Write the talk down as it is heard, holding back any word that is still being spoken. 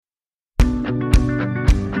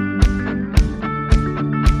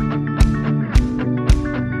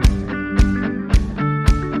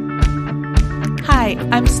Hi,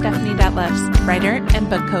 I'm Stephanie Detlefs, writer and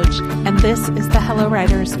book coach, and this is the Hello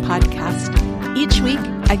Writers podcast. Each week,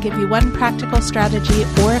 I give you one practical strategy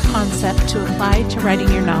or a concept to apply to writing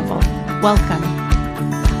your novel. Welcome.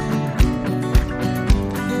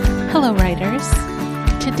 Hello, writers.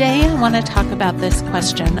 Today, I want to talk about this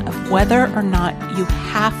question of whether or not you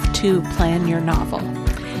have to plan your novel.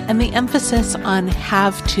 And the emphasis on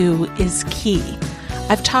have to is key.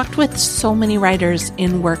 I've talked with so many writers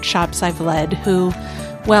in workshops I've led who,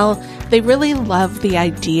 well, they really love the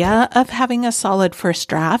idea of having a solid first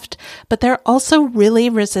draft, but they're also really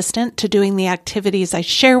resistant to doing the activities I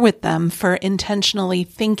share with them for intentionally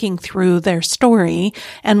thinking through their story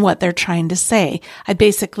and what they're trying to say. I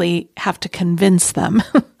basically have to convince them.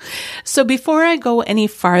 So before I go any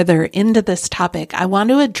farther into this topic, I want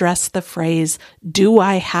to address the phrase, do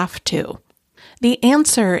I have to? The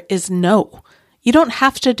answer is no. You don't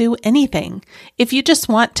have to do anything. If you just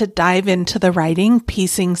want to dive into the writing,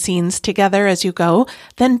 piecing scenes together as you go,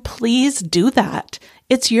 then please do that.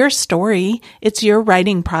 It's your story, it's your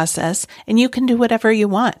writing process, and you can do whatever you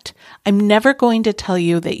want. I'm never going to tell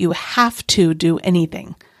you that you have to do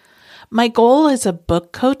anything. My goal as a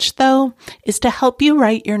book coach, though, is to help you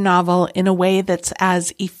write your novel in a way that's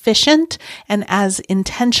as efficient and as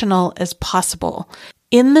intentional as possible.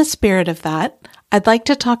 In the spirit of that, I'd like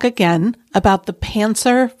to talk again about the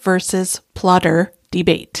pantser versus plotter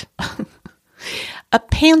debate. A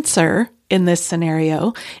pantser, in this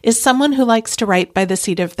scenario, is someone who likes to write by the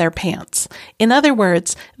seat of their pants. In other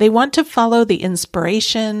words, they want to follow the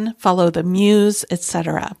inspiration, follow the muse,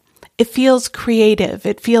 etc. It feels creative,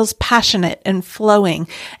 it feels passionate and flowing,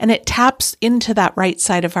 and it taps into that right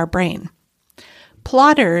side of our brain.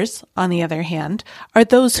 Plotters, on the other hand, are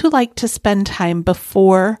those who like to spend time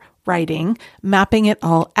before writing, mapping it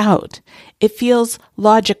all out. It feels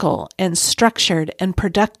logical and structured and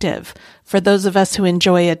productive. For those of us who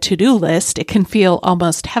enjoy a to-do list, it can feel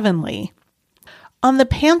almost heavenly. On the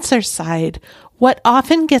pantser side, what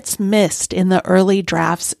often gets missed in the early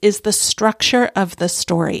drafts is the structure of the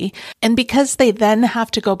story. And because they then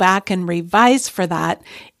have to go back and revise for that,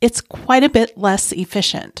 it's quite a bit less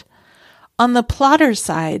efficient. On the plotter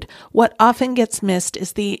side, what often gets missed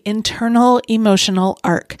is the internal emotional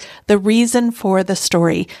arc, the reason for the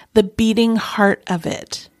story, the beating heart of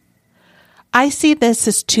it. I see this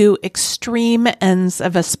as two extreme ends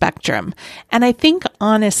of a spectrum, and I think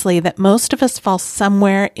honestly that most of us fall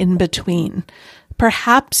somewhere in between.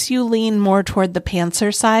 Perhaps you lean more toward the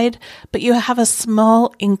pantser side, but you have a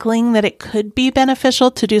small inkling that it could be beneficial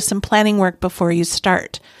to do some planning work before you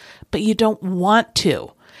start, but you don't want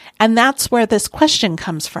to. And that's where this question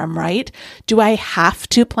comes from, right? Do I have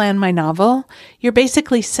to plan my novel? You're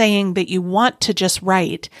basically saying that you want to just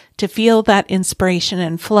write to feel that inspiration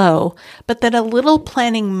and flow, but that a little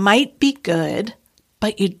planning might be good,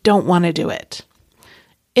 but you don't want to do it.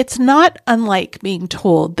 It's not unlike being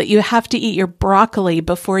told that you have to eat your broccoli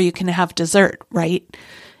before you can have dessert, right?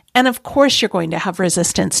 And of course you're going to have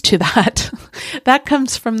resistance to that. That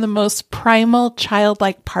comes from the most primal,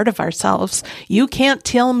 childlike part of ourselves. You can't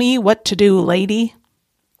tell me what to do, lady.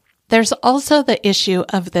 There's also the issue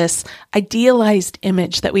of this idealized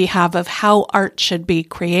image that we have of how art should be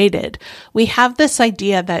created. We have this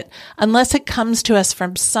idea that unless it comes to us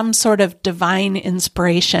from some sort of divine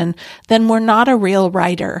inspiration, then we're not a real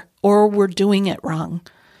writer or we're doing it wrong.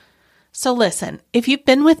 So listen, if you've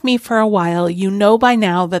been with me for a while, you know by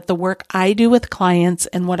now that the work I do with clients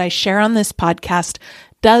and what I share on this podcast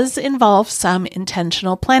does involve some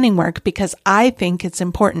intentional planning work because I think it's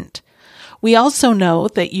important. We also know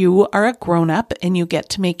that you are a grown-up and you get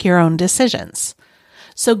to make your own decisions.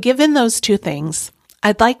 So given those two things,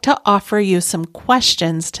 I'd like to offer you some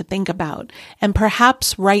questions to think about and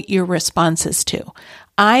perhaps write your responses to.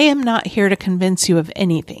 I am not here to convince you of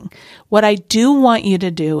anything. What I do want you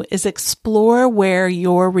to do is explore where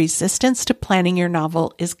your resistance to planning your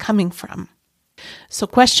novel is coming from. So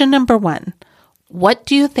question number 1, what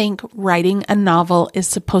do you think writing a novel is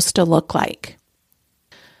supposed to look like?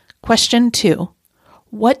 Question 2,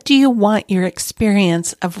 what do you want your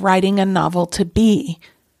experience of writing a novel to be?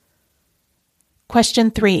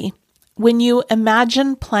 Question 3, when you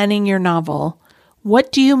imagine planning your novel,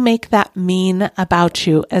 what do you make that mean about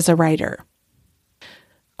you as a writer?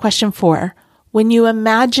 Question 4, when you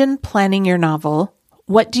imagine planning your novel,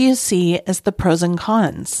 what do you see as the pros and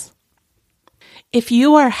cons? If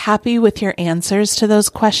you are happy with your answers to those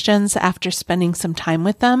questions after spending some time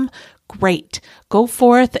with them, great. Go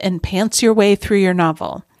forth and pants your way through your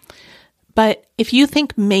novel. But if you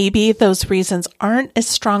think maybe those reasons aren't as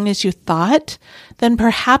strong as you thought, then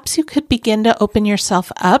perhaps you could begin to open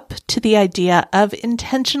yourself up to the idea of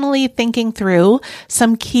intentionally thinking through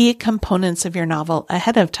some key components of your novel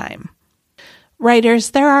ahead of time.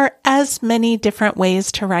 Writers, there are as many different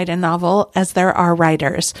ways to write a novel as there are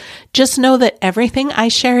writers. Just know that everything I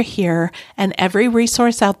share here and every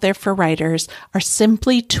resource out there for writers are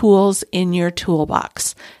simply tools in your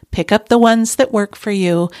toolbox. Pick up the ones that work for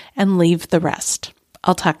you and leave the rest.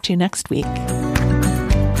 I'll talk to you next week.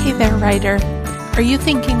 Hey there, writer. Are you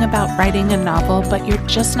thinking about writing a novel, but you're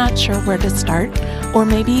just not sure where to start? Or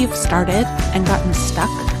maybe you've started and gotten stuck?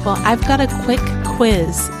 Well, I've got a quick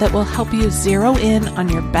quiz that will help you zero in on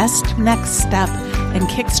your best next step and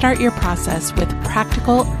kickstart your process with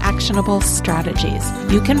practical, actionable strategies.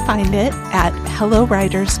 You can find it at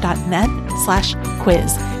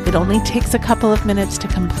hellowriters.net/quiz. It only takes a couple of minutes to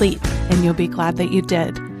complete, and you'll be glad that you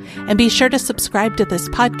did. And be sure to subscribe to this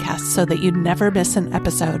podcast so that you never miss an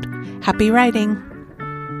episode. Happy writing!